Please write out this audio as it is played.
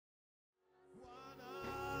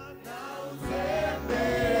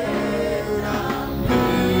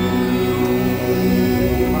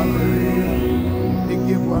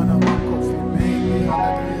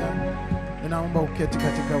uketi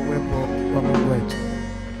katika uwepo wa Mungu wetu.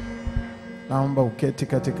 Naomba uketi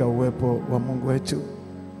katika uwepo wa Mungu wetu.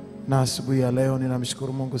 Na asubuhi ya leo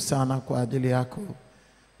ninamshukuru Mungu sana kwa ajili yako,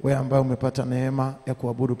 wewe ambaye umepata neema ya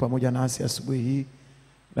kuabudu pamoja nasi asubuhi hii.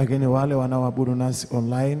 Lakini wale wanaoabudu nasi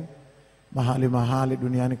online mahali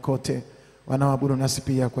duniani kote, wanaoabudu nasi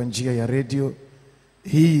pia kwa njia ya radio.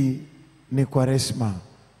 Hii ni Kwaresma.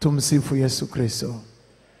 Tumsifu Yesu Kristo.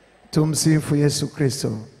 Tumsifu Yesu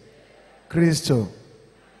Kristo. Kristo.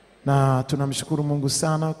 Na tunamshukuru Mungu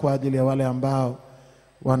sana kwa ajili ya wale ambao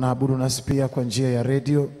wanaabudu nasi pia kwa njia ya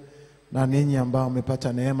radio, na ninyi ambao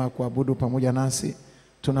umepata neema kuabudu pamoja nasi.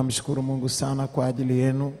 Tunamshukuru Mungu sana kwa ajili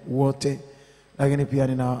yenu wote. Lakini pia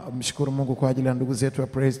ninamshukuru Mungu kwa ajili ya ndugu zetu wa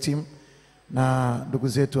praise team na ndugu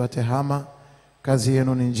zetu wa tehama. Kazi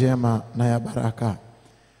yenu ni njema na ya baraka.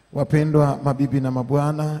 Wapendwa mabibi na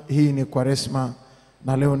mabwana, hii ni Kwaresma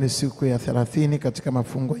na leo ni siku ya 30 katika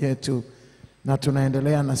mafungo yetu, na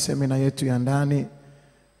tunaendelea na semina yetu ya ndani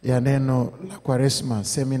ya neno la Kwaresma,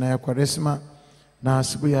 semina ya Kwaresma. Na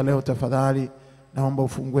asubuhi ya leo tafadhali naomba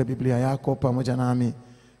ufungue Biblia yako pamoja nami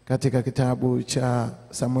katika kitabu cha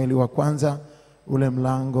Samueli wa kwanza, ule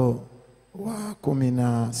mlango wa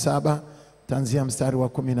 17 tanzia mstari wa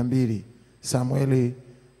 12. Samueli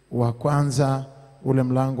wa kwanza ule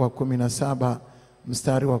mlango wa 17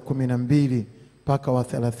 mstari wa 12 mpaka wa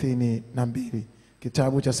 32.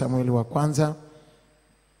 Kitabu cha Samueli wa kwanza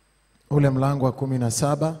ule mlango wa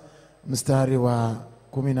 17 mstari wa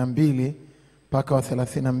 12 mpaka wa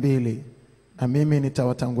 32. Na mimi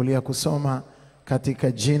nitawatangulia kusoma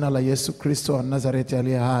katika jina la Yesu Kristo wa Nazareti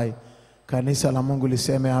aliye hai. Kanisa la Mungu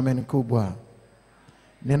liseme amen kubwa.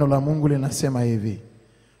 Neno la Mungu linasema hivi: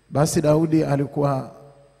 basi Daudi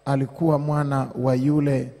alikuwa mwana wa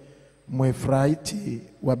yule Mwefraiti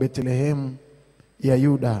wa Bethlehemu ya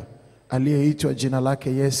Yuda, aliyeitwa jina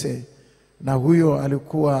lake Yese. Na huyo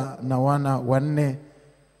alikuwa na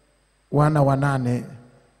wana wanane,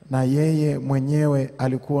 na yeye mwenyewe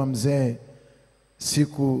alikuwa mzee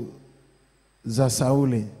siku za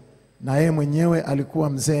Sauli. Na yeye mwenyewe alikuwa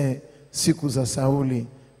mzee siku za Sauli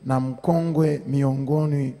na mkongwe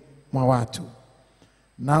miongoni mwa watu.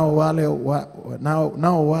 Nao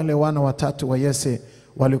wale wana watatu wa Yese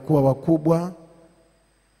walikuwa wakubwa.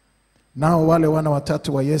 Nao wale wana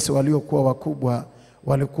watatu wa Yese waliokuwa wakubwa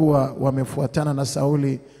walikuwa wamefuatana na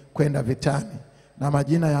Sauli kwenda vitani. Na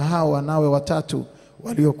majina ya hao wanawe watatu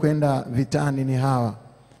waliokwenda vitani ni hawa: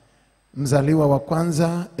 mzaliwa wa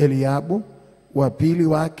kwanza Eliabu, wa pili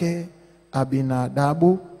wake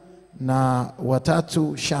Abinadabu, na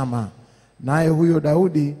watatu Shama. Naye huyo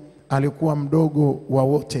Daudi alikuwa mdogo wa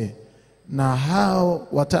wote, na hao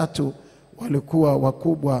watatu walikuwa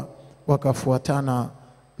wakubwa wakafuatana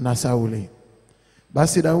na Sauli.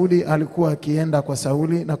 Basi Daudi alikuwa akienda kwa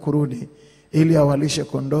Sauli na kurudi, ili awalishe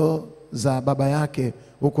kondoo za baba yake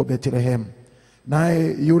huko Bethlehemu.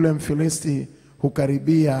 Naye yule Mfilisti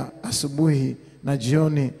hukaribia asubuhi na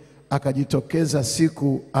jioni, akajitokeza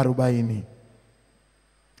siku 40.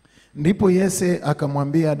 Ndipo Yese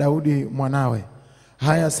akamwambia Daudi mwanawe,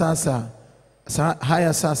 haya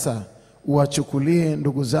sasa uwachukulie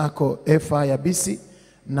ndugu zako efa ya bisi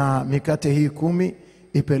na mikate hii 10,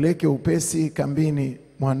 ipeleke upesi kambini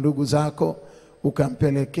mwa ndugu zako,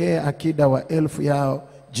 ukampelekee akida wa 1000 yao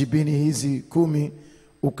jibini hizi 10,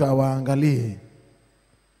 ukawaangalie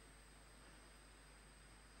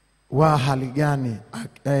wa hali gani,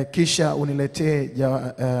 kisha uniletee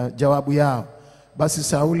jawabu yao. Basi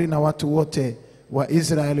Sauli na watu wote wa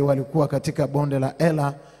Israeli walikuwa katika bonde la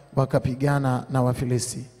Ela, wakapigana na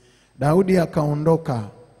Wafilisti. Daudi akaondoka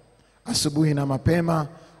asubuhi na mapema,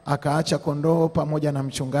 akaacha kondoo pamoja na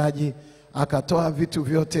mchungaji, akatoa vitu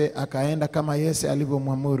vyote, akaenda kama Yese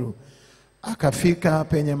alivyomwamuru. Akafika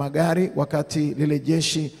penye magari wakati lile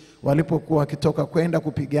jeshi walipokuwa wakitoka kwenda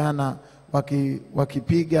kupigana,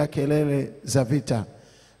 wakipiga kelele za vita.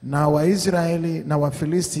 Na Waisraeli na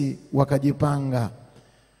Wafilisti wakajipanga,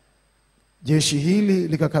 jeshi hili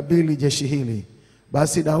likakabili jeshi hili.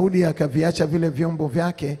 Basi Daudi akaviacha vile vyombo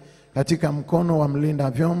vyake katika mkono wa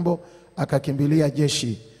mlinda vyombo, akakimbilia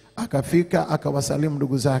jeshi. Akafika akawasalimu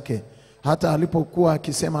ndugu zake. Hata alipokuwa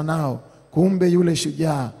akisema nao, kumbe yule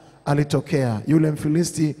shujaa alitokea, yule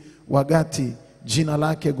Mfilisti wa Gati, jina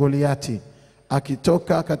lake Goliati,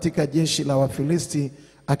 akitoka katika jeshi la Wafilisti,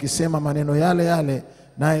 akisema maneno yale yale,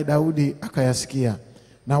 naye Daudi akayasikia.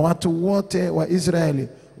 Na watu wote wa Israeli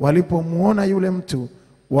walipomuona yule mtu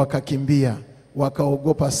wakakimbia,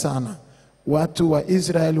 wakaogopa sana. Watu wa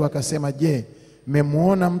Israeli wakasema, je,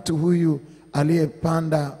 mmemuona mtu huyu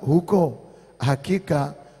aliyepanda huko?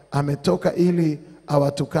 Hakika ametoka ili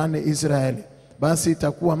awatukane Israeli. Basi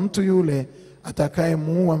itakuwa mtu yule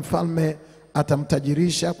atakayemuua mfalme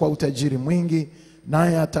atamtajirisha kwa utajiri mwingi,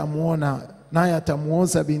 naye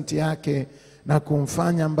atamuoza binti yake na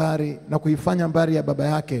kuifanya mbari ya baba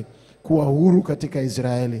yake kuwa huru katika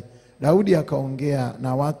Israeli. Daudi akaongea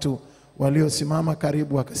na watu waliosimama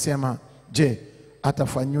karibu akasema, je,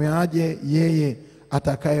 atafanywaje yeye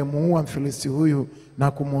atakayemuua Mfilisti huyu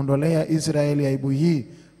na kumuondolea Israeli aibu hii?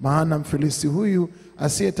 Maana Mfilisti huyu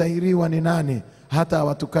asiyetahiriwa ni nani hata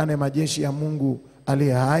awatukane majeshi ya Mungu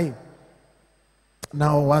aliye hai?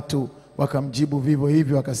 Nao watu wakamjibu vivyo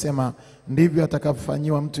hivyo, wakasema, ndivyo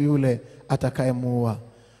atakavyofanyiwa mtu yule atakayemuua.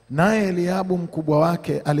 Naye Eliabu mkubwa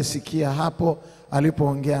wake alisikia hapo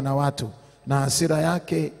alipoongea na watu, na hasira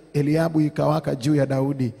yake Eliabu ikawaka juu ya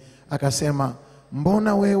Daudi. Akasema,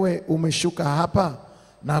 mbona wewe umeshuka hapa,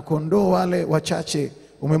 na kondoo wale wachache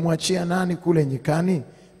umemwachia nani kule nyikani?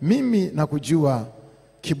 Mimi nakujua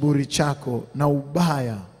kiburi chako na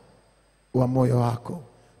ubaya wa moyo wako,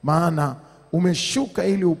 maana umeshuka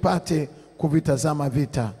ili upate kuvitazama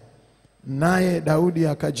vita. Naye Daudi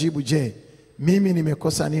akajibu, je, mimi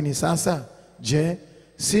nimekosa nini sasa? Je,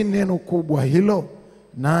 si neno kubwa hilo?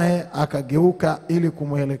 Naye akageuka ili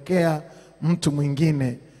kumwelekea mtu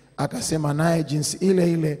mwingine, akasema naye jinsi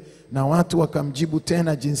ile ile, na watu wakamjibu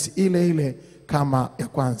tena jinsi ile ile kama ya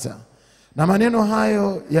kwanza. Na maneno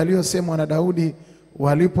hayo yaliyosemwa na Daudi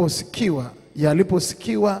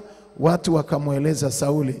yaliposikiwa, watu wakamweleza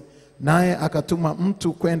Sauli, naye akatuma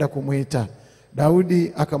mtu kwenda kumuita.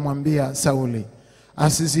 Daudi akamwambia Sauli,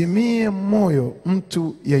 asizimie moyo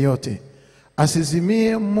mtu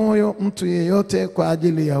yeyote kwa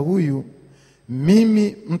ajili ya huyu.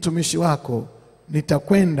 Mimi mtumishi wako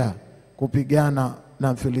nitakwenda kupigana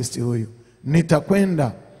na Mfilisti huyu.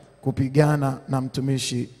 Nitakwenda kupigana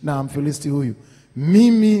na Mfilisti huyu.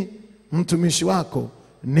 Mimi mtumishi wako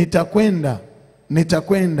nitakwenda.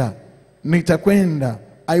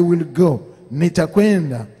 I will go.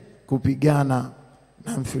 Nitakwenda kupigana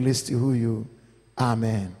na Mfilisti huyu.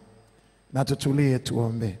 Amen. Na tutulie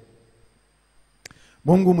tuombe.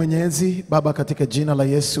 Mungu Mwenyezi, Baba, katika jina la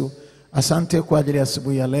Yesu, asante kwa ajili ya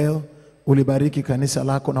asubuhi ya leo. Ulibariki kanisa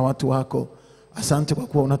lako na watu wako. Asante kwa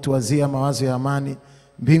kuwa unatuwazia mawazo ya amani.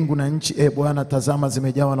 Mbingu na nchi, Bwana, tazama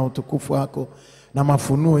zimejawa na utukufu wako, na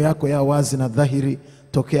mafunuo yako ya wazi na dhahiri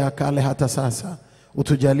tokea kale hata sasa.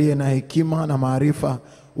 Utujalie na hekima na maarifa,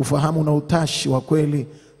 ufahamu na utashi wa kweli,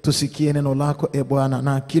 tusikie neno lako Bwana,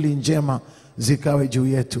 na akili njema zikawe juu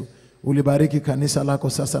yetu. Ulibariki kanisa lako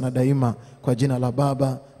sasa na daima, kwa jina la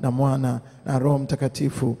Baba na Mwana na Roho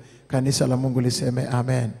Mtakatifu. Kanisa la Mungu liseme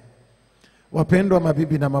amen. Wapendwa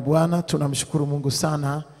mabibi na mabwana, tunamshukuru Mungu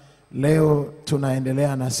sana. Leo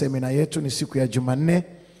tunaendelea na semina yetu, ni siku ya Jumanne,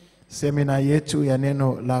 semina yetu ya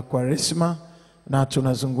neno la Kwaresma, na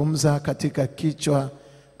tunazungumza katika kichwa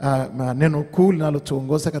neno kuu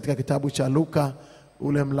linalotuongoza katika kitabu cha Luka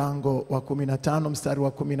ule mlango wa 15 mstari wa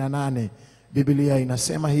 18. Biblia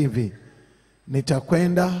inasema hivi: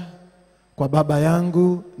 nitakwenda kwa Baba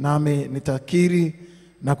yangu, nami nitakiri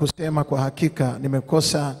na kusema, kwa hakika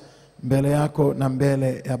nimekosa mbele yako na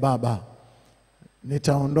mbele ya Baba.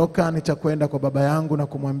 Nitaondoka, nitakwenda kwa Baba yangu na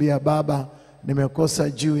kumwambia, Baba, nimekosa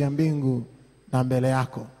juu ya mbingu na mbele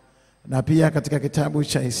yako. Na pia katika kitabu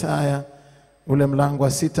cha Isaya ule mlango wa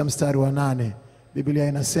 6 mstari wa 8, Biblia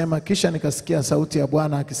inasema, kisha nikasikia sauti ya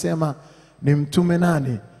Bwana akisema, nimtume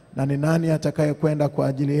nani, na ni nani atakaye kwenda kwa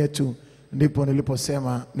ajili yetu? Ndipo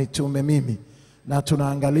niliposema, nitume mimi. Na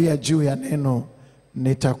tunaangalia juu ya neno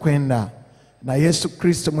nitakwenda, na Yesu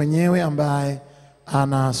Kristo mwenyewe ambaye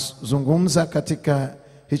anazungumza katika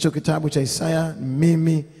hicho kitabu cha Isaya,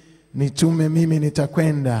 mimi nitume mimi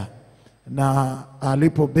nitakwenda. Na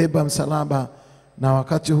alipobeba msalaba, na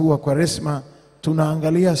wakati huu wa Kwaresma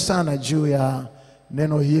tunaangalia sana juu ya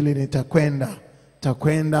neno hili nitakwenda.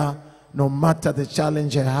 Takwenda, no matter the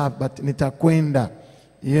challenge I have, but nitakwenda.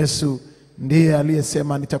 Yesu ndiye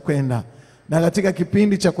aliyesema nitakwenda. Na katika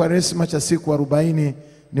kipindi cha Kwaresma cha siku 40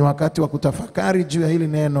 ni wakati wa kutafakari juu ya hili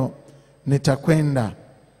neno nitakwenda.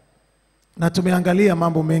 Na tumeangalia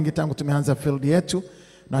mambo mengi tangu tumeanza field yetu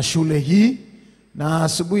na shule hii, na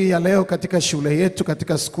asubuhi ya leo katika shule yetu,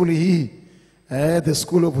 katika skuli hii the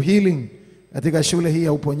School of Healing, katika shule hii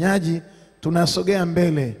ya uponyaji, tunasogea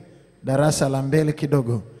mbele, darasa la mbele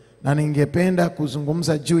kidogo, na ningependa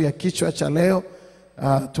kuzungumza juu ya kichwa cha leo.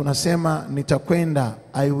 Tunasema nitakwenda,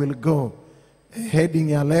 I will go. Heading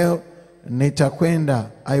ya leo, nitakwenda,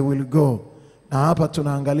 I will go. Na hapa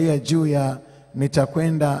tunaangalia juu ya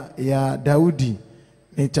nitakwenda ya Daudi.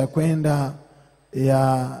 Nitakwenda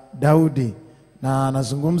ya Daudi, na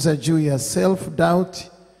anazungumza juu ya self doubt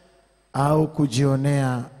au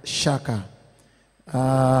kujionea shaka.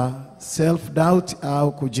 self doubt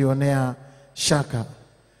au kujionea shaka.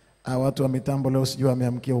 Watu wa mitambo leo sijui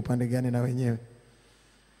wameamkia upande gani na wenyewe.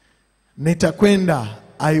 Nitakwenda,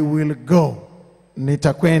 I will go.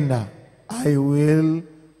 Nitakwenda, I will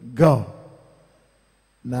go.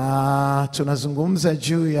 Na tunazungumza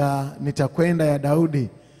juu ya nitakwenda ya Daudi,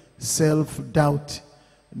 self doubt.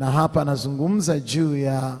 Na hapa nazungumza juu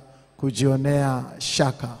ya kujionea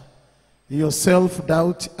shaka. Hiyo self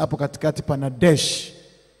doubt hapo katikati pana dash.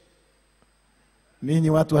 Ninyi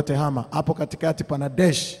watu wa Tehama, hapo katikati pana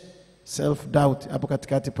dash. Self doubt hapo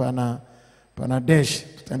katikati pana dash.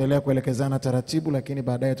 Tutaendelea kuelekezana taratibu lakini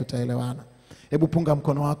baadaye tutaelewana. Hebu punga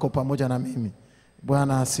mkono wako pamoja na mimi.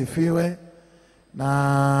 Bwana asifiwe.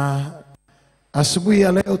 Na asubuhi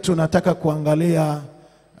ya leo tunataka kuangalia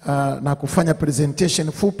na kufanya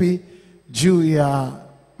presentation fupi juu ya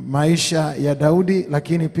maisha ya Daudi,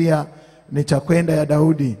 lakini pia nitakwenda ya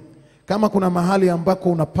Daudi. Kama kuna mahali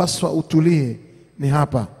ambako unapaswa utulie ni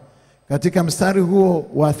hapa. Katika mstari huo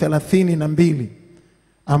wa 32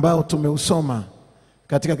 ambao tumeusoma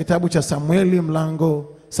katika kitabu cha Samueli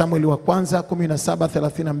Samueli wa kwanza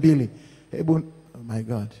 17:32. Hebu, oh my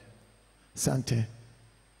God. Asante.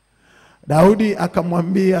 Daudi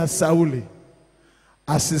akamwambia Sauli,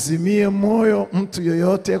 asizimie moyo mtu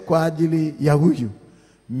yoyote kwa ajili ya huyu.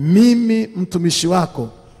 Mimi mtumishi wako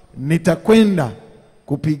nitakwenda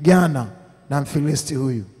kupigana na Mfilisti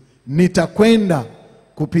huyu. Nitakwenda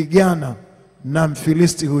kupigana na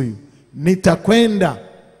Mfilisti huyu. Nitakwenda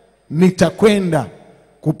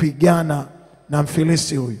kupigana na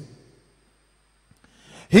Mfilisti huyu.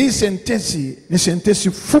 Hii sentensi ni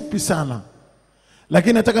sentensi fupi sana,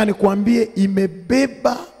 lakini nataka nikuambie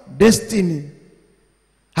imebeba destiny,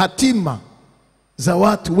 hatima za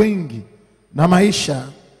watu wengi na maisha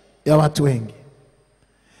ya watu wengi.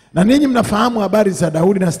 Na ninyi mnafahamu habari za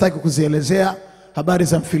Daudi na sitaki kuzielezea habari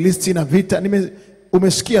za Mfilisti na vita.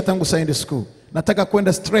 Umesikia tangu Sunday school. Nataka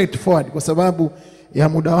kwenda straight forward kwa sababu ya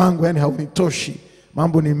muda wangu, yani haunitoshi.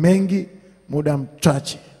 Mambo ni mengi, muda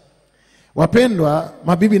mchache. Wapendwa,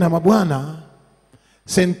 mabibi na mabwana,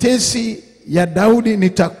 sentensi ya Daudi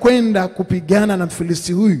nitakwenda kupigana na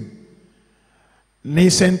Mfilisti huyu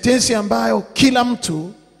ni sentensi ambayo kila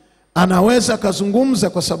mtu anaweza kuzungumza,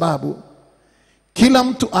 kwa sababu kila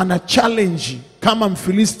mtu ana challenge kama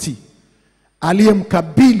Mfilisti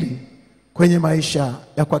aliyemkabili kwenye maisha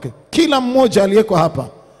ya kwake. Kila mmoja aliyeko hapa,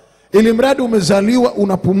 ili mradi umezaliwa,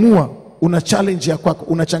 unapumua, una challenge ya kwako,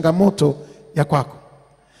 una changamoto ya kwako.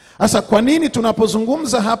 Sasa kwa nini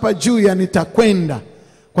tunapozungumza hapa juu ya nitakwenda,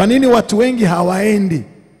 kwa nini watu wengi hawaendi?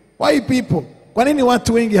 Why people? Kwa nini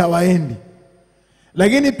watu wengi hawaendi?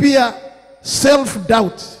 Lakini pia self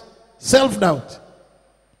doubt,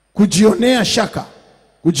 kujionea shaka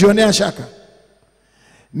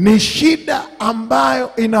ni shida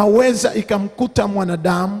ambayo inaweza ikamkuta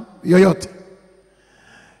mwanadamu yoyote.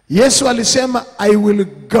 Yesu alisema I will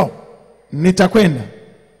go, nitakwenda.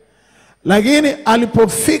 Lakini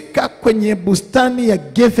alipofika kwenye bustani ya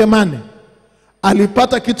Gethsemane,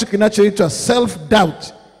 alipata kitu kinachoitwa self doubt,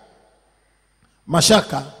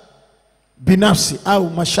 mashaka binafsi au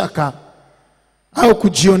mashaka au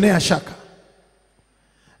kujionea shaka.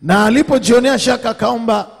 Na alipojionea shaka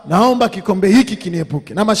akaomba, naomba kikombe hiki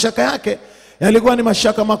kiniepuke. Na mashaka yake yalikuwa ni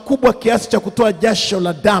mashaka makubwa kiasi cha kutoa jasho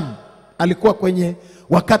la damu. Alikuwa kwenye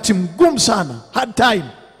wakati mgumu sana, hard time,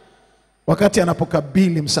 wakati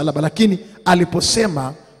anapokabili msalaba. Lakini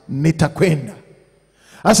aliposema nitakwenda.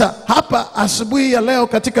 Sasa hapa asubuhi ya leo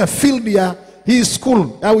katika field ya hii school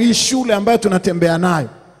au hii shule ambayo tunatembea nayo,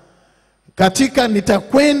 katika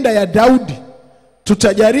nitakwenda ya Daudi,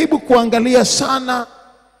 tutajaribu kuangalia sana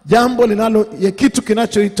jambo kitu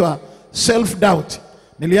kinachoitwa self doubt.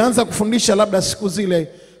 Nilianza kufundisha labda siku zile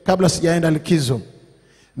kabla sijaenda likizo.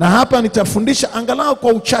 Na hapa nitafundisha angalau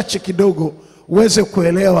kwa uchache kidogo uweze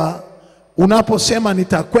kuelewa unaposema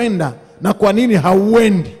nitakwenda na kwa nini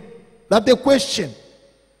hauendi. That's the question.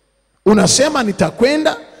 Unasema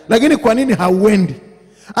nitakwenda lakini kwa nini hauendi?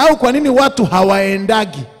 Au kwa nini watu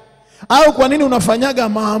hawaendagi? Au kwa nini unafanyaga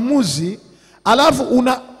maamuzi alafu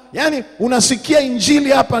unasikia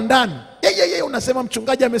injili hapa ndani, unasema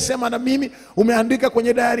mchungaji amesema na mimi, umeandika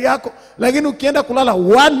kwenye diary yako, lakini ukienda kulala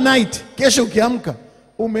one night, kesho ukiamka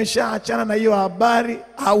umeshaachana na hiyo habari,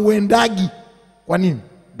 hauendagi. Kwa nini?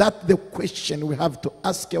 That's the question we have to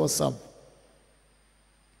ask ourselves.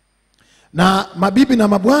 Na mabibi na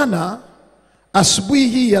mabwana, asubuhi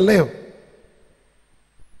hii ya leo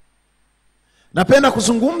napenda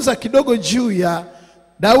kuzungumza kidogo juu ya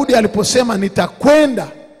Daudi aliposema nitakwenda,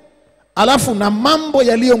 alafu na mambo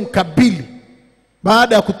yaliyomkabili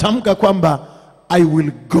baada ya kutamka kwamba I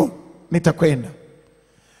will go, nitakwenda.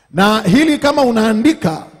 Na hili kama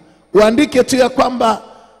unaandika, uandike tu ya kwamba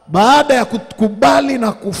baada ya kukubali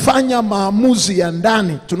na kufanya maamuzi ya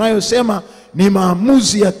ndani, tunayosema ni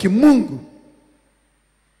maamuzi ya kimungu,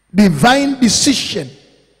 divine decision.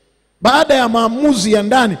 Baada ya maamuzi ya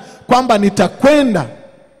ndani kwamba nitakwenda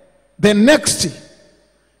the next,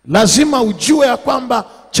 lazima ujue ya kwamba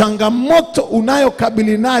changamoto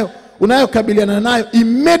unayokabiliana nayo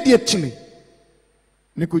immediately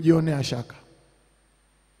ni kujionea shaka.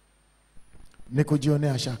 Ni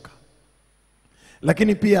kujionea shaka.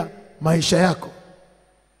 Lakini pia maisha yako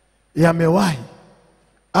yamewahi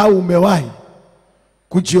au umewahi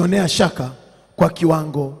kujionea shaka kwa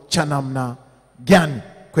kiwango cha namna gani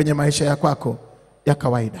kwenye maisha yako ya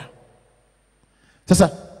kawaida? Sasa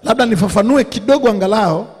labda nifafanue kidogo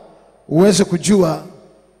angalau uweze kujua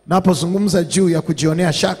napozungumza juu ya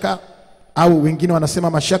kujionea shaka, au wengine wanasema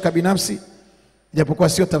mashaka binafsi, japokuwa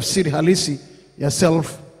sio tafsiri halisi ya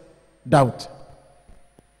self doubt.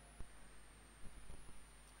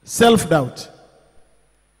 Self doubt.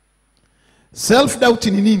 Self doubt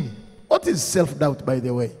ni nini? What is self doubt, by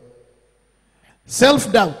the way?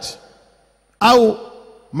 Self doubt au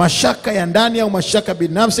mashaka ya ndani au mashaka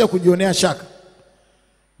binafsi au kujionea shaka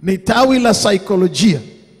ni tawi la saikolojia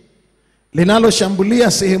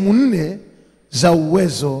linaloshambulia sehemu 4 za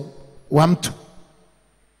uwezo wa mtu.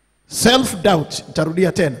 Self doubt,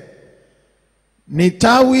 nitarudia tena, ni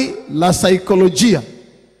tawi la saikolojia.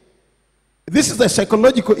 This is a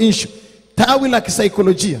psychological issue. Tawi la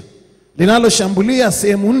kisaikolojia linaloshambulia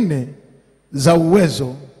sehemu 4 za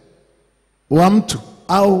uwezo wa mtu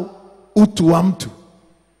au utu wa mtu.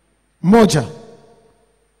 Moja,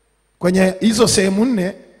 kwenye hizo sehemu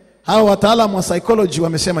 4, hawa wataalamu wa psychology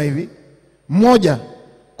wamesema hivi: moja,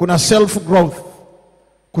 kuna self growth,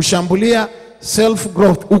 kushambulia self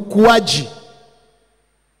growth, ukuaji.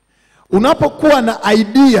 Unapokuwa na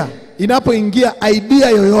idea, inapoingia idea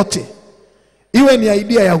yoyote, iwe ni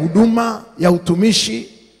idea ya huduma, ya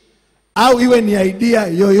utumishi, au iwe ni idea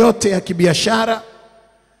yoyote ya kibiashara,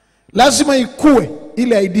 lazima ikue.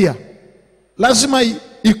 Ile idea lazima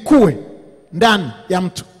ikue ndani ya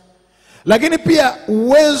mtu. Lakini pia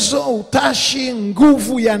uwezo, utashi,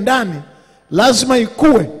 nguvu ya ndani lazima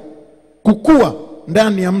kukua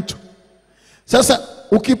ndani ya mtu. Sasa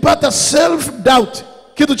ukipata self doubt,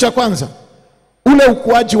 kitu cha kwanza, ule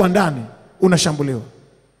ukuaji wa ndani unashambuliwa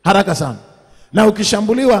haraka sana. Na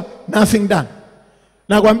ukishambuliwa, nothing done.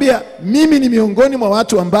 Nakwambia mimi ni miongoni mwa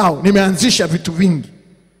watu ambao nimeanzisha vitu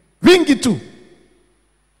vingi tu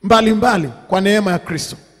mbalimbali kwa neema ya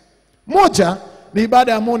Kristo. Moja ni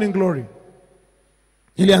ibada ya morning glory.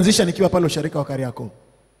 Nilianzisha nikiwa pale usharika wa Kariakoo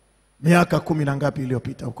miaka 10 na ngapi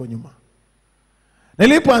iliyopita huko nyuma.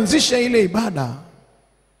 Nilipoanzisha ile ibada,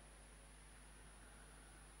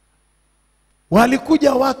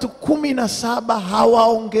 walikuja watu 17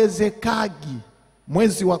 hawaongezekagi.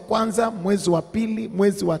 Mwezi wa kwanza, mwezi wa pili,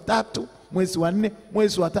 mwezi wa 3, mwezi wa 4,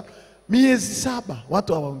 mwezi wa 5, miezi 7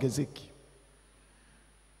 watu hawaongezeki.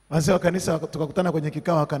 Wazee wa kanisa tukakutana kwenye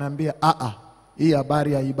kikao, wakanambia hii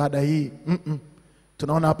habari ya ibada hii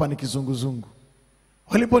tunaona hapa ni kizunguzungu.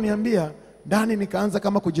 Waliponiambia, ndani nikaanza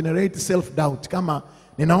kama kugenerate self doubt, kama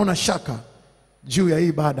ninaona shaka juu ya hii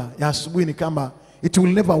ibada ya asubuhi, ni kama it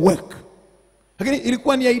will never work. Lakini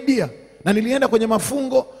ilikuwa ni idea, na nilienda kwenye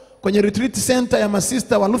mafungo kwenye retreat center ya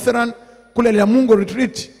masista wa Lutheran kule ya Mungu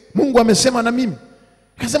retreat. Mungu amesema na mimi.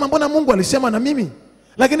 Nikasema mbona Mungu alisema na mimi,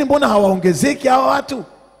 lakini mbona hawaongezeki hawa watu?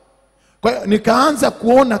 Kwa hiyo nikaanza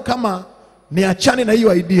kuona kama niachane na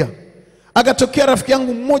hiyo idea. Akatokea rafiki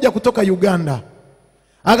yangu mmoja kutoka Uganda,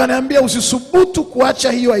 akaniambia usisubutu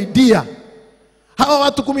kuacha hiyo idea, hawa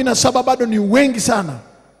watu 17 bado ni wengi sana.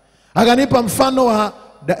 Akanipa mfano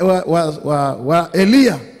wa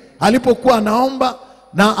Elia alipokuwa anaomba,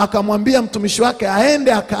 na akamwambia mtumishi wake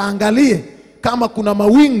aende akaangalie kama kuna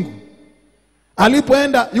mawingu.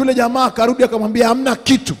 Alipoenda yule jamaa akarudi akamwambia hamna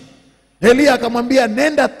kitu. Elia akamwambia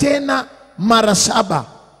nenda tena mara 7.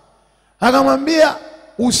 Akamwambia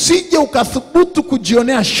usije ukathubutu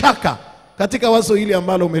kujionea shaka katika wazo hili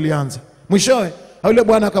ambalo umelianza. Mwishowe yule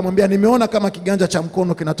bwana akamwambia nimeona kama kiganja cha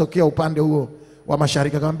mkono kinatokea upande huo wa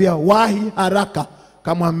mashariki. Akamwambia wahi haraka,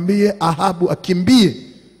 kamwambie Ahabu akimbie,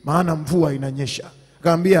 maana mvua inanyesha.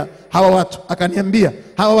 Akamwambia akaniambia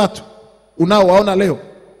hawa watu unaowaona leo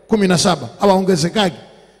 17 hawaongezekagi,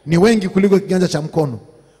 ni wengi kuliko kiganja cha mkono.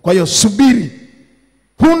 Kwa hiyo subiri,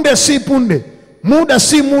 punde si punde, muda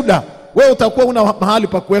si muda, wewe utakuwa una mahali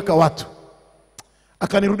pa kuweka watu.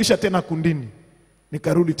 Akanirudisha tena kundini,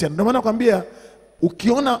 nikarudi tena. Ndio maana nakwambia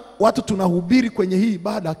ukiona watu tunahubiri kwenye hii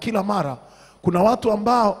ibada kila mara, kuna watu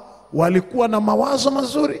ambao walikuwa na mawazo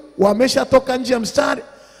mazuri, wameshatoka nje ya mstari,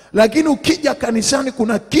 Lakini ukija kanisani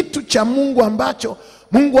kuna kitu cha Mungu ambacho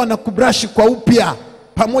Mungu anakubrashi kwa upya,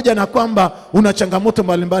 pamoja na kwamba una changamoto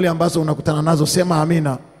mbalimbali ambazo unakutana nazo. Sema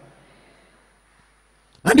amina.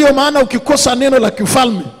 Na ndio maana ukikosa neno la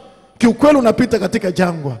kifalme, kiukweli unapita katika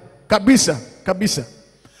jangwa kabisa kabisa.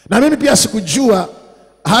 Na mimi pia sikujua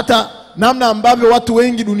hata namna ambavyo watu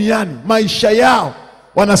wengi duniani maisha yao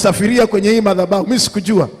wanasafiria kwenye hii madhabahu. Mimi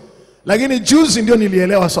sikujua, lakini juzi ndio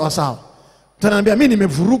nilielewa sawa sawa. Tunaniambia mimi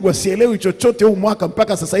nimevurugwa, sielewi chochote huu mwaka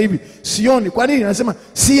mpaka sasa hivi. Sioni. Kwa nini? Anasema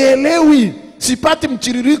sielewi, sipati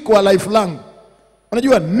mchiririko wa life langu.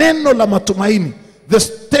 Unajua neno la matumaini, the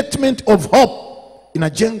statement of hope,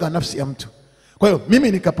 inajenga nafsi ya mtu. Kwa hiyo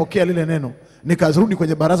mimi nikapokea lile neno, nikarudi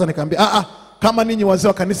kwenye baraza nikamwambia kama ninyi wazee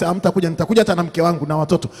wa kanisa hamtakuja, nitakuja hata na mke wangu na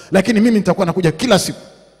watoto, lakini mimi nitakuwa nakuja kila siku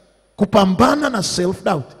kupambana na self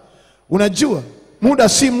doubt. Unajua muda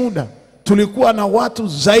si muda tulikuwa na watu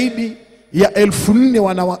zaidi ya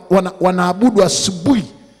 4,000 wanaabudu asubuhi,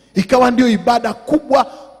 ikawa ndio ibada kubwa.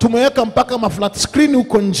 Tumeweka mpaka maflat screen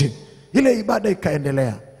huko nje, ile ibada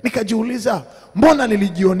ikaendelea. Nikajiuliza, mbona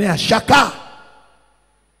nilijionea shaka?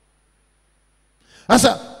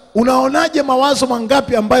 Sasa unaonaje mawazo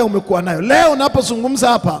mangapi ambayo umekuwa nayo? Leo unapozungumza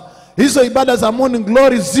hapa, hizo ibada za morning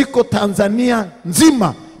glory ziko Tanzania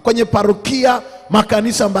nzima, kwenye parokia,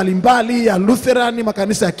 makanisa mbalimbali ya Lutherani,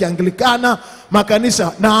 makanisa ya Kianglikana,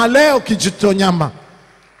 makanisa na leo Kijitonyama.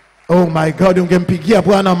 Oh my God, ungempigia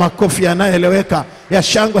Bwana makofi yanayoeleweka ya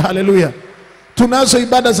shangwe. Haleluya. Tunazo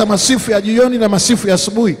ibada za masifu ya jioni na masifu ya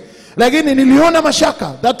asubuhi, lakini niliona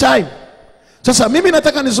mashaka that time. Sasa mimi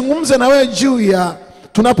nataka nizungumze na wewe juu ya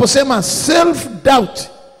tunaposema self doubt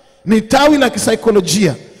ni tawi la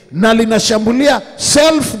kisaikolojia na linashambulia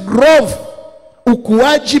self growth,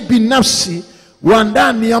 ukuaji binafsi wa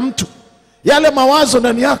ndani ya mtu. Yale mawazo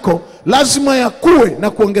ndani yako lazima yakue na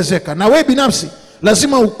kuongezeka, na wewe binafsi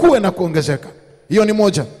lazima ukue na kuongezeka. Hiyo ni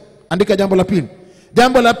moja. Andika jambo la pili.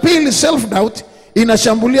 Jambo la pili, self doubt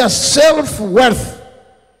inashambulia self worth.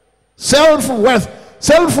 Self worth.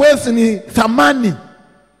 Self worth ni thamani.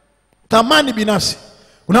 Thamani binafsi.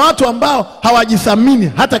 Kuna watu ambao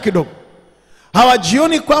hawajithamini hata kidogo.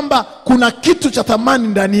 Hawajioni kwamba kuna kitu cha thamani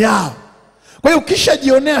ndani yao. Kwa hiyo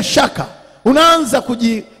ukishajionea shaka, unaanza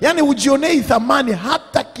yani ujionei thamani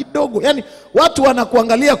hata kidogo. Yani watu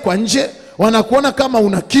wanakuangalia kwa nje, wanakuona kama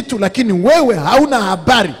una kitu, lakini wewe hauna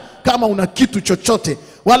habari kama una kitu chochote,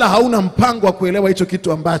 wala hauna mpango wa kuelewa hicho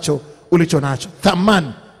kitu ambacho ulicho nacho.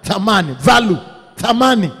 Thamani, thamani, value,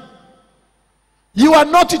 thamani. You are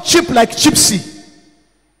not cheap like chipsi.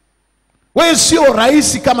 Wewe sio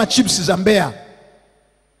rahisi kama chipsi za Mbeya.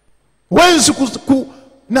 Huwezi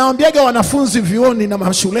naambiaga wanafunzi vioni na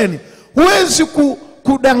mashuleni, huwezi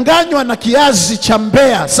kudanganywa na kiazi cha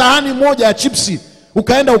Mbeya, sahani moja ya chipsi,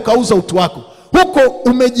 ukaenda ukauza utu wako. Huko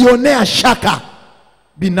umejionea shaka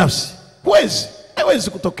binafsi. Huwezi, haiwezi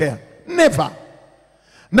kutokea. Never.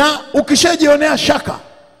 Na ukishajionea shaka,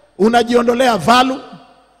 unajiondolea value,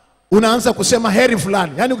 unaanza kusema heri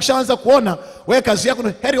fulani. Yani ukishaanza kuona wewe kazi yako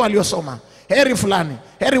ni heri waliosoma, heri fulani,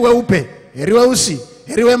 heri weupe, heri weusi,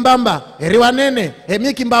 heri wembamba, heri wanene,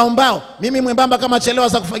 mimi kimbao, mimi mwembamba kama chelewa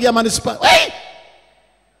za kufagia manispa. Hey!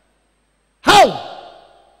 How?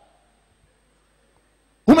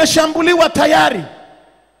 Umeshambuliwa tayari.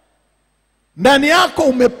 Ndani yako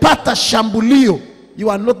umepata shambulio.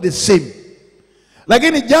 You are not the same.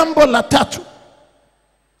 Lakini jambo la tatu,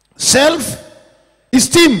 self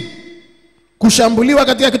esteem. Kushambuliwa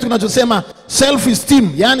katika kitu tunachosema self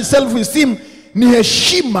esteem. Yani self esteem ni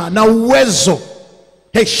heshima na uwezo.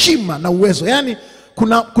 Heshima na uwezo. Yani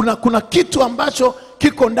kuna kitu ambacho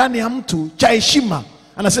kiko ndani ya mtu cha heshima.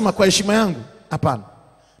 Anasema kwa heshima yangu, hapana.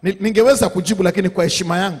 Ningeweza kujibu, lakini kwa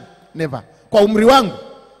heshima yangu, never. Kwa umri wangu,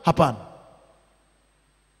 hapana.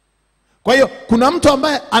 Kwa hiyo kuna mtu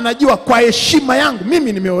ambaye anajua kwa heshima yangu,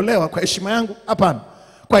 mimi nimeolewa, kwa heshima yangu, hapana.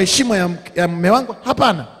 Kwa heshima ya mume wangu,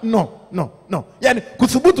 hapana. No. Yani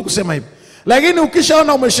kuthubutu kusema hivi. Lakini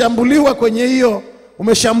ukishaona umeshambuliwa kwenye hiyo,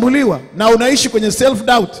 umeshambuliwa na unaishi kwenye self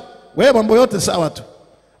doubt, wewe mambo yote sawa tu.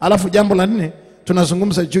 Alafu jambo la 4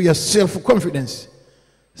 tunazungumza juu ya self confidence.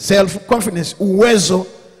 Self confidence, uwezo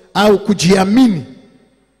au kujiamini.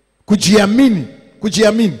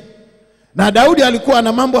 Kujiamini. Na Daudi alikuwa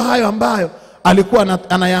na mambo hayo ambayo alikuwa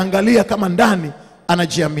anayaangalia kama ndani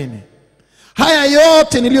anajiamini. Haya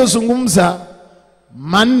yote niliyozungumza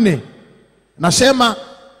manne, nasema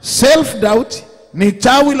self doubt ni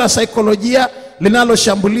tawi la saikolojia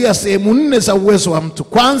linaloshambulia sehemu 4 za uwezo wa mtu.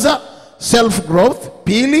 Kwanza, self growth.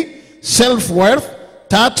 Pili, self worth.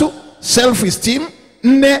 3, self esteem.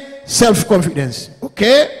 4, self confidence.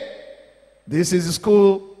 Okay? This is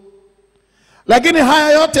school. Lakini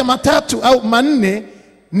haya yote matatu au manne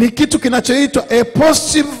ni kitu kinachoitwa a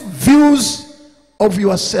positive views of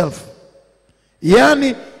yourself.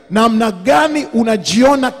 Yani namna gani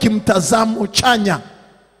unajiona kimtazamo chanya.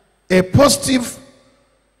 A positive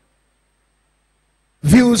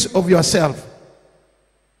views of yourself.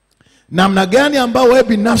 Namna gani ambao wewe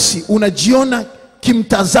binafsi unajiona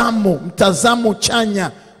mtazamo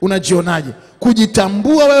chanya, unajionaje?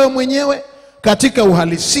 Kujitambua wewe mwenyewe katika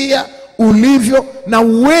uhalisia ulivyo na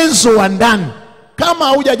uwezo wa ndani. Kama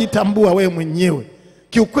hujajitambua wewe mwenyewe,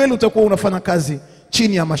 kiukweli utakuwa unafanya kazi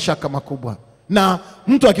chini ya mashaka makubwa, na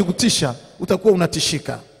mtu akikutisha utakuwa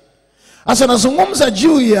unatishika. Sasa nazungumza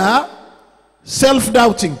juu ya self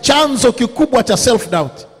doubting, chanzo kikubwa cha self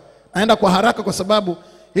doubt. Naenda kwa haraka kwa sababu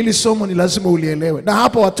hili somo ni lazima ulielewe. Na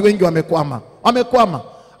hapa watu wengi wamekwama.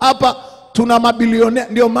 Hapa tuna mabilionea.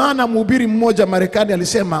 Ndio maana mhubiri mmoja Marekani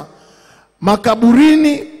alisema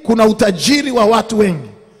makaburini kuna utajiri wa watu wengi,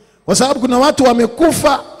 kwa sababu kuna watu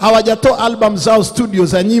wamekufa hawajatoa album zao studio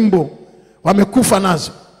za nyimbo, wamekufa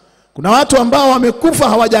nazo. Kuna watu ambao wamekufa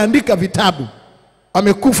hawajaandika vitabu,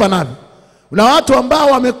 wamekufa navyo. Kuna watu ambao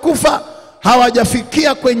wamekufa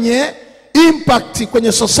hawajafikia kwenye impact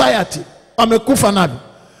kwenye society, wamekufa navyo.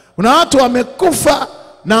 Kuna watu wamekufa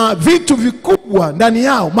na vitu vikubwa ndani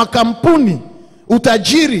yao, makampuni,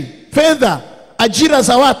 utajiri, fedha, ajira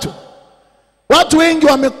za watu. Watu wengi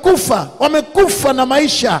wamekufa na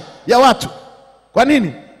maisha ya watu. Kwa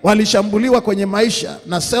nini? Walishambuliwa kwenye maisha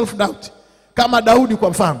na self doubt. Kama Daudi kwa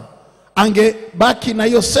mfano, angebaki na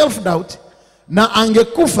hiyo self doubt na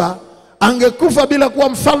angekufa bila kuwa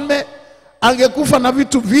mfalme, angekufa na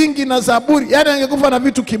vitu vingi na zaburi, yani angekufa na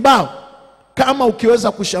vitu kibao, kama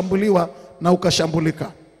ukiweza kushambuliwa na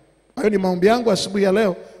ukashambulika. Hayo ni maombi yangu asubuhi ya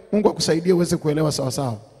leo, Mungu akusaidie uweze kuelewa sawa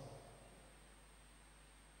sawa.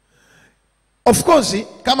 Of course,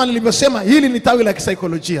 kama nilivyosema, hili ni tawi la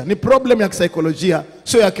kisaikolojia, ni problem ya kisaikolojia,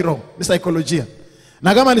 sio ya kiroho, ni saikolojia.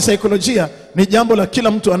 Na kama ni saikolojia, ni jambo la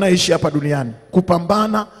kila mtu anayeishi hapa duniani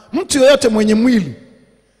kupambana, mtu yoyote mwenye mwili.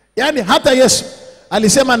 Yani hata Yesu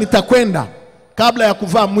alisema nitakwenda kabla ya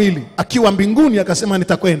kuvaa mwili. Akiwa mbinguni akasema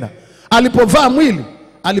nitakwenda. Alipovaa mwili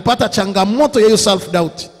alipata changamoto ya hiyo self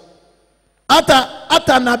doubt.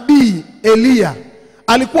 Hata nabii Elia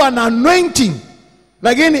alikuwa na anointing,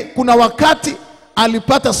 lakini kuna wakati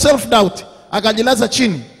alipata self doubt, akajilaza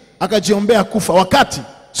chini, akajiombea kufa, wakati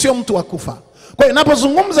sio mtu wa kufa. Kwa hiyo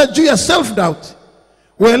ninapozungumza juu ya self doubt,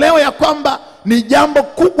 uelewe ya kwamba ni jambo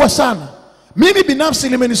kubwa sana. Mimi binafsi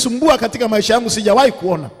limenisumbua katika maisha yangu, sijawahi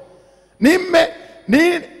kuona.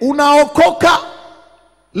 Unaokoka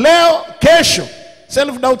leo, kesho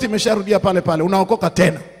self doubt imesharudia pale pale, unaokoka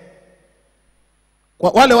tena.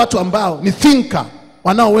 Wale watu ambao ni thinker,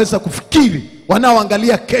 wanaoweza kufikiri,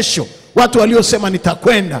 wanaoangalia kesho, watu waliosema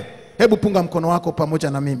nitakwenda, hebu punga mkono wako pamoja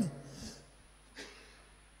na mimi.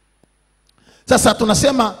 Sasa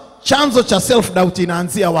tunasema chanzo cha self doubt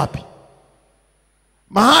inaanzia wapi?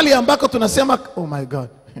 Mahali ambako tunasema oh my God.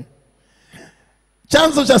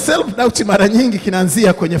 Chanzo cha self doubt mara nyingi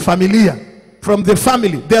kinaanzia kwenye familia, from the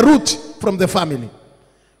family, the root from the family.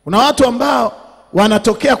 Kuna watu ambao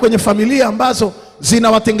wanatokea kwenye familia ambazo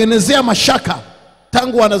zinawatengenezea mashaka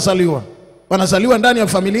tangu wanazaliwa ndani ya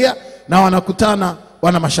familia na wanakutana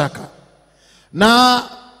wana mashaka. Na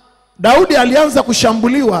Daudi alianza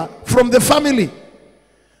kushambuliwa from the family.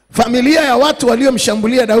 Familia ya watu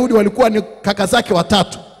waliomshambulia Daudi walikuwa ni kaka zake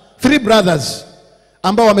watatu, 3 brothers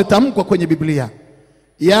ambao wametamkwa kwenye Biblia.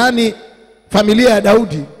 Yaani familia ya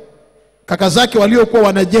Daudi, kaka zake waliokuwa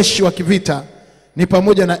wanajeshi wa kivita ni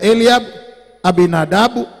pamoja na Eliab,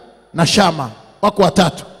 Abinadabu na Shama. Wako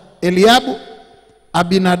watatu, Eliabu,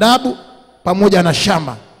 Abinadabu pamoja na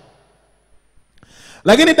Shama.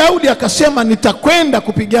 Lakini Daudi akasema nitakwenda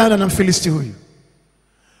kupigana na Mfilisti huyu.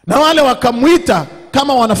 Na wale wakamuita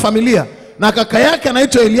kama wanafamilia, na kaka yake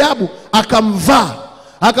anaitwa Eliabu akamvaa,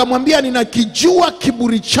 akamwambia ninakijua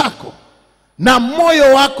kiburi chako na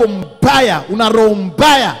moyo wako mbaya, una roho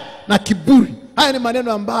mbaya na kiburi. Haya ni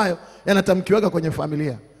maneno ambayo yanatamkiwa kwenye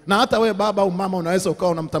familia. Na hata wewe baba au mama unaweza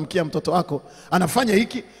ukawa unamtamkia mtoto wako anafanya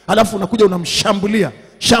hiki, alafu unakuja unamshambulia.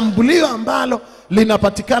 Shambulio ambalo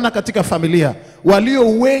linapatikana katika familia. Walio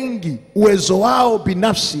wengi uwezo wao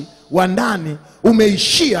binafsi wa ndani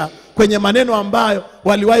umeishia kwenye maneno ambayo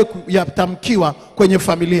waliwahi kuyatamkiwa kwenye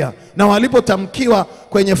familia, na walipotamkiwa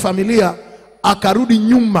kwenye familia akarudi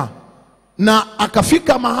nyuma na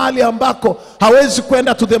akafika mahali ambako hawezi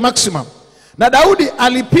kwenda to the maximum. Na Daudi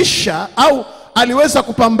alipisha au aliweza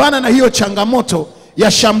kupambana na hiyo changamoto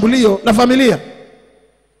ya shambulio la familia.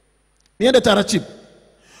 Niende taratibu.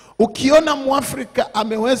 Ukiona Mwafrika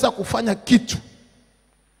ameweza kufanya kitu,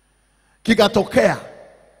 kikatokea,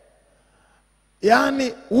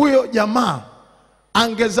 yani huyo jamaa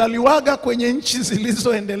angezaliwaga kwenye nchi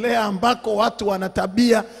zilizoendelea ambako watu wana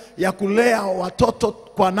tabia ya kulea watoto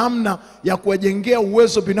kwa namna ya kuwajengea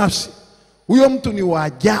uwezo binafsi, huyo mtu ni wa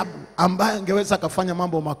ajabu ambaye angeweza kufanya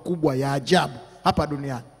mambo makubwa ya ajabu hapa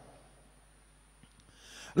duniani.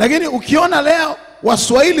 Lakini ukiona leo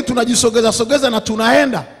Waswahili tunajisogeza na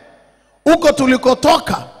tunaenda huko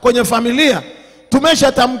tulikotoka kwenye familia,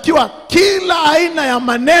 tumeshatamkiwa kila aina ya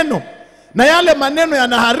maneno, na yale maneno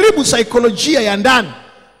yanaharibu saikolojia ya ndani.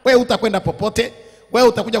 Wewe utakwenda popote, wewe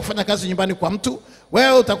utakuja kufanya kazi nyumbani kwa mtu,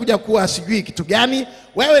 wewe utakuja kuwa sijui kitu gani,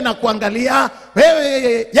 wewe na kuangalia,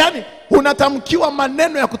 wewe, yani unatamkiwa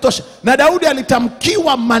maneno ya kutosha. Na Daudi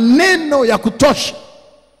alitamkiwa maneno ya kutosha.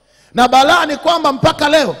 Na balaa ni kwamba mpaka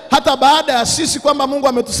leo, hata baada ya sisi kwamba Mungu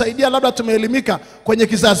ametusaidia labda tumeelimika kwenye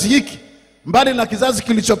kizazi hiki mbali na kizazi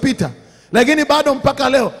kilichopita, lakini bado mpaka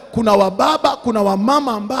leo kuna wababa, kuna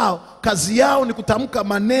wamama ambao kazi yao ni kutamka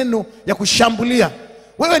maneno ya kushambulia.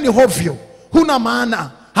 Wewe ni hovyo, huna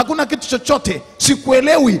maana, hakuna kitu chochote,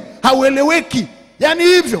 sikuelewi, haueleweki, yani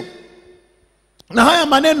hivyo. Na haya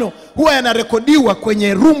maneno huwa yanarekodiwa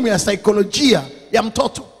kwenye room ya saikolojia ya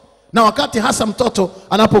mtoto, na wakati hasa mtoto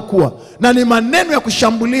anapokuwa, na ni maneno ya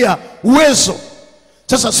kushambulia uwezo.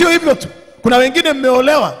 Sasa sio hivyo tu, kuna wengine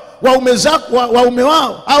mmeolewa, waume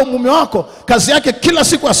wao au mume wako kazi yake kila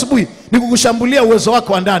siku asubuhi ni kukushambulia uwezo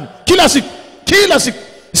wako wa ndani, kila siku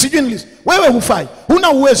sijui wewe hufai, huna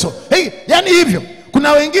uwezo, yani hivyo.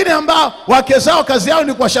 Kuna wengine ambao wake zao kazi yao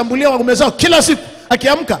ni kuwashambulia waume zao kila siku.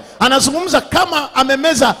 Akiamka anazungumza kama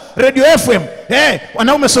amemeza radio FM,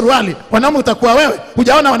 wanaume suruali, wanaume utakuwa wewe,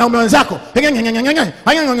 hujaona wanaume wenzako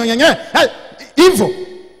hivyo.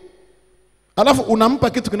 Alafu unampa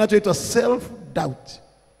kitu kinachoitwa self doubt,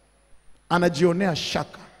 anajionea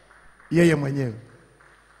shaka yeye mwenyewe.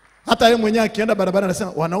 Hata yeye mwenyewe akienda barabara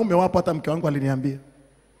anasema wanaume wapo, hata mke wangu aliniambia.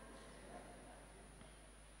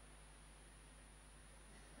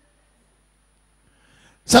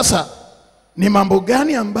 Sasa ni mambo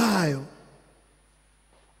gani ambayo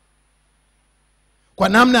kwa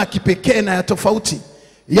namna ya kipekee na ya tofauti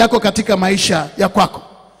yako katika maisha ya kwako?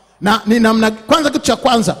 Na ni namna, kwanza, kitu cha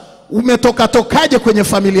kwanza, umetokaje kwenye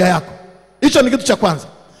familia yako? Hicho ni kitu cha kwanza,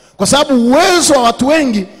 kwa sababu uwezo wa watu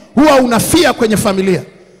wengi huwa unafia kwenye familia.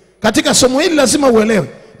 Katika somo hili lazima uelewe,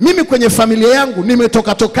 mimi kwenye familia yangu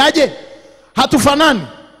nimetokaje? Hatufanani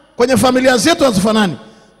kwenye familia zetu, hatufanani.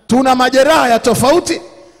 Tuna majeraha ya tofauti,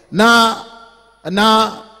 na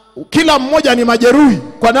kila mmoja ni majeruhi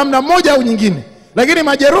kwa namna moja au nyingine, lakini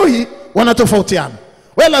majeruhi wanatofautiana.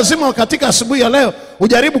 Wewe lazima katika asubuhi ya leo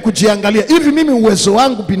ujaribu kujiangalia, hivi mimi uwezo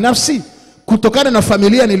wangu binafsi kutokana na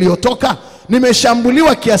familia niliyotoka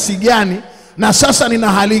nimeshambuliwa kiasi gani, na sasa nina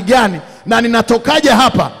hali gani, na ninatokaje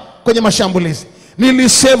hapa kwenye mashambulizi?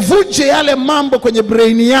 Nilisevuje yale mambo kwenye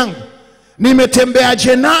brain yangu,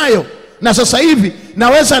 nimetembeaje nayo, na sasa hivi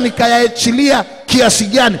naweza nikayaachilia kiasi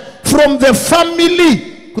gani from the family,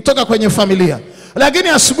 kutoka kwenye familia. Lakini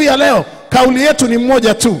asubuhi ya leo kauli yetu ni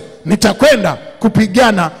mmoja tu, nitakwenda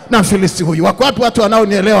kupigana na Mfilisti huyu. Wako wapi watu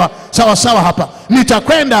wanaonielewa sawa sawa hapa?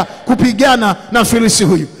 Nitakwenda kupigana na Mfilisti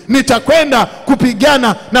huyu, nitakwenda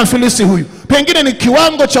kupigana na Mfilisti huyu. Pengine ni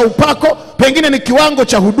kiwango cha upako, pengine ni kiwango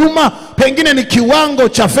cha huduma, pengine ni kiwango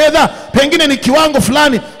cha fedha, pengine ni kiwango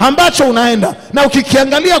fulani ambacho unaenda na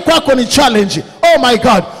ukikiangalia kwako ni challenge. Oh my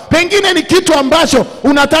God, pengine ni kitu ambacho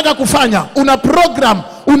unataka kufanya, una program,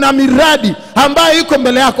 una miradi ambayo iko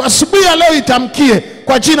mbele yako. Asubuhi ya leo itamkie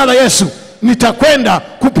kwa jina la Yesu, nitakwenda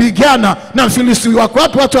kupigana na Mfilisti. Wako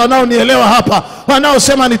wapi watu wanaonielewa hapa,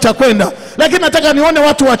 wanaosema nitakwenda? Lakini nataka nione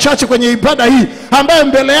watu wachache kwenye ibada hii ambayo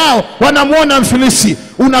mbele yao wanamuona Mfilisti.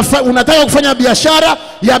 Unataka kufanya biashara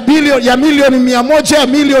ya milioni 100, ya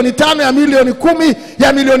milioni 5, ya milioni 10,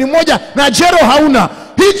 ya milioni 1, na jero hauna.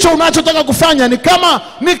 Hicho unachotaka kufanya ni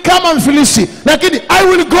kama Mfilisti, lakini I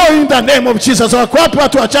will go in the name of Jesus. Wako wapi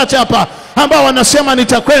watu wachache hapa ambao wanasema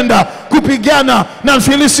nitakwenda kupigana na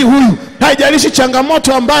Mfilisti huyu? Haijalishi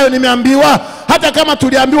changamoto ambayo nimeambiwa, hata kama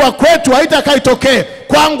tuliambiwa kwetu haitakaitokee,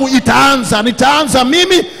 kwangu itaanza. Nitaanza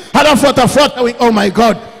mimi, halafu atafuata. Oh my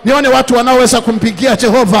God, nione watu wanaoweza kumpigia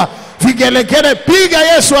Jehova vigelegele. Piga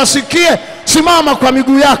Yesu asikie. Simama kwa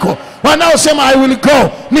miguu yako, wanaosema I will go,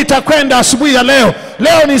 nitakwenda asubuhi ya leo.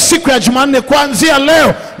 Leo ni siku ya Jumanne. Kuanzia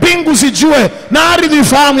leo mbingu zijue na ardhi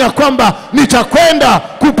ifahamu ya kwamba nitakwenda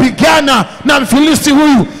kupigana na Mfilisti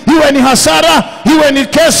huyu. Iwe ni hasara, iwe ni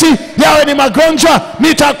kesi, yawe ni magonjwa,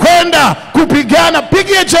 nitakwenda kupigana.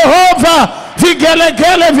 Pigie Jehova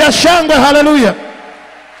vigelegele vya shangwe. Haleluya.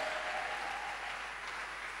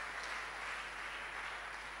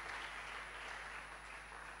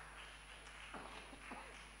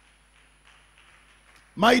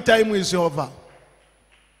 My time is over.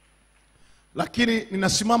 Lakini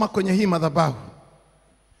ninasimama kwenye hii madhabahu.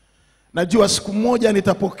 Najua siku moja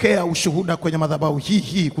nitapokea ushuhuda kwenye madhabahu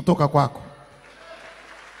hii kutoka kwako.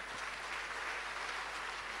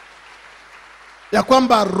 Ya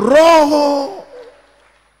kwamba roho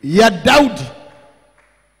ya Daudi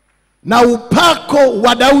na upako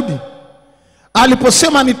wa Daudi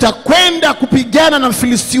aliposema nitakwenda kupigana na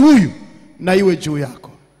Mfilisti huyu, na iwe juu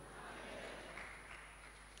yako.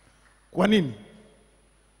 Kwa nini?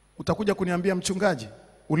 Utakuja kuniambia mchungaji,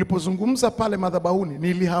 ulipozungumza pale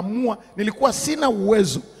madhabahuni nilikuwa sina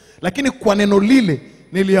uwezo, lakini kwa neno lile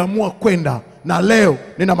niliamua kwenda, na leo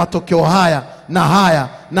nina matokeo haya na haya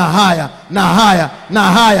na haya na haya na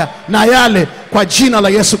haya na yale, kwa jina la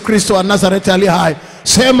Yesu Kristo wa Nazareti aliye hai.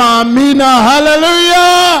 Sema amina,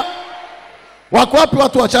 haleluya. Wako wapi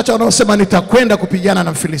watu wachache wanaosema nitakwenda kupigana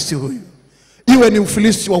na Mfilisti huyu? Iwe ni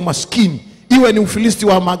Ufilisti wa umaskini, iwe ni Ufilisti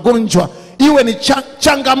wa magonjwa, iwe ni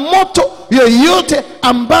changamoto yoyote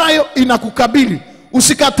ambayo inakukabili.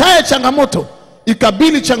 Usikatae changamoto,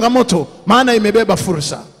 ikabili changamoto, maana imebeba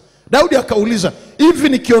fursa. Daudi akauliza, hivi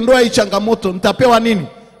nikiondoa hii changamoto nitapewa nini?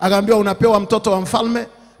 Akaambiwa, unapewa mtoto wa mfalme,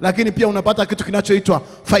 lakini pia unapata kitu kinachoitwa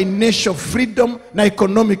financial freedom na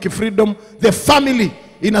economic freedom. The family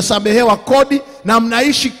inasamehewa kodi na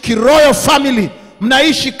mnaishi kiroyal family,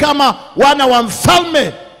 mnaishi kama wana wa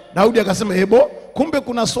mfalme. Daudi akasema, hebo, kumbe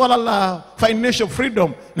kuna swala la financial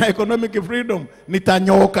freedom na economic freedom.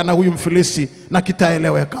 Nitanyooka na huyu Mfilisti na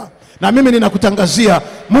kitaeleweka. Na mimi ninakutangazia,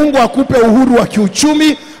 Mungu akupe uhuru wa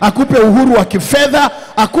kiuchumi, akupe uhuru wa kifedha,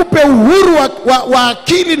 akupe uhuru wa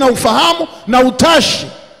akili na ufahamu na utashi.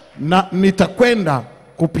 Na nitakwenda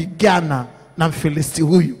kupigana na Mfilisti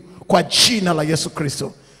huyu kwa jina la Yesu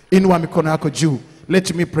Kristo. Inua mikono yako juu.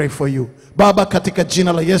 Let me pray for you. Baba, katika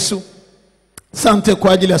jina la Yesu, asante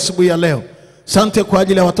kwa ajili ya asubuhi ya leo. Asante kwa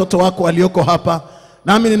ajili ya watoto wako walioko hapa.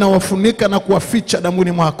 Nami ninawafunika na kuwaficha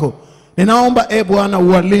damuni mwako. Ninaomba Bwana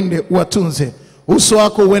uwalinde, uwatunze. Uso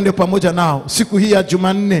wako uende pamoja nao siku hii ya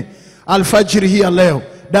Jumanne, alfajiri hii ya leo.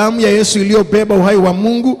 Damu ya Yesu iliyobeba uhai wa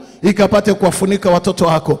Mungu ikapate kuwafunika watoto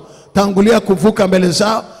wako. Tangulia kuvuka mbele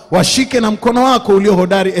zao, washike na mkono wako ulio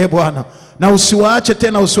hodari Bwana, na usiwaache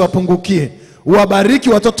tena, usiwapungukie. Uwabariki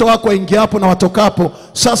watoto wako waingiapo na watokapo,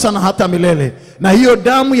 sasa na hata milele. Na hiyo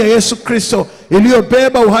damu ya Yesu Kristo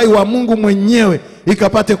iliyobeba uhai wa Mungu mwenyewe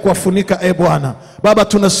ikapate kuwafunika Bwana. Baba,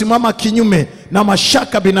 tunasimama kinyume na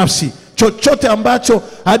mashaka binafsi, chochote ambacho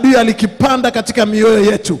adui alikipanda katika mioyo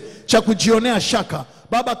yetu cha kujionea shaka.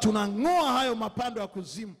 Baba, tunang'oa hayo mapando ya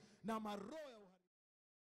kuzimu na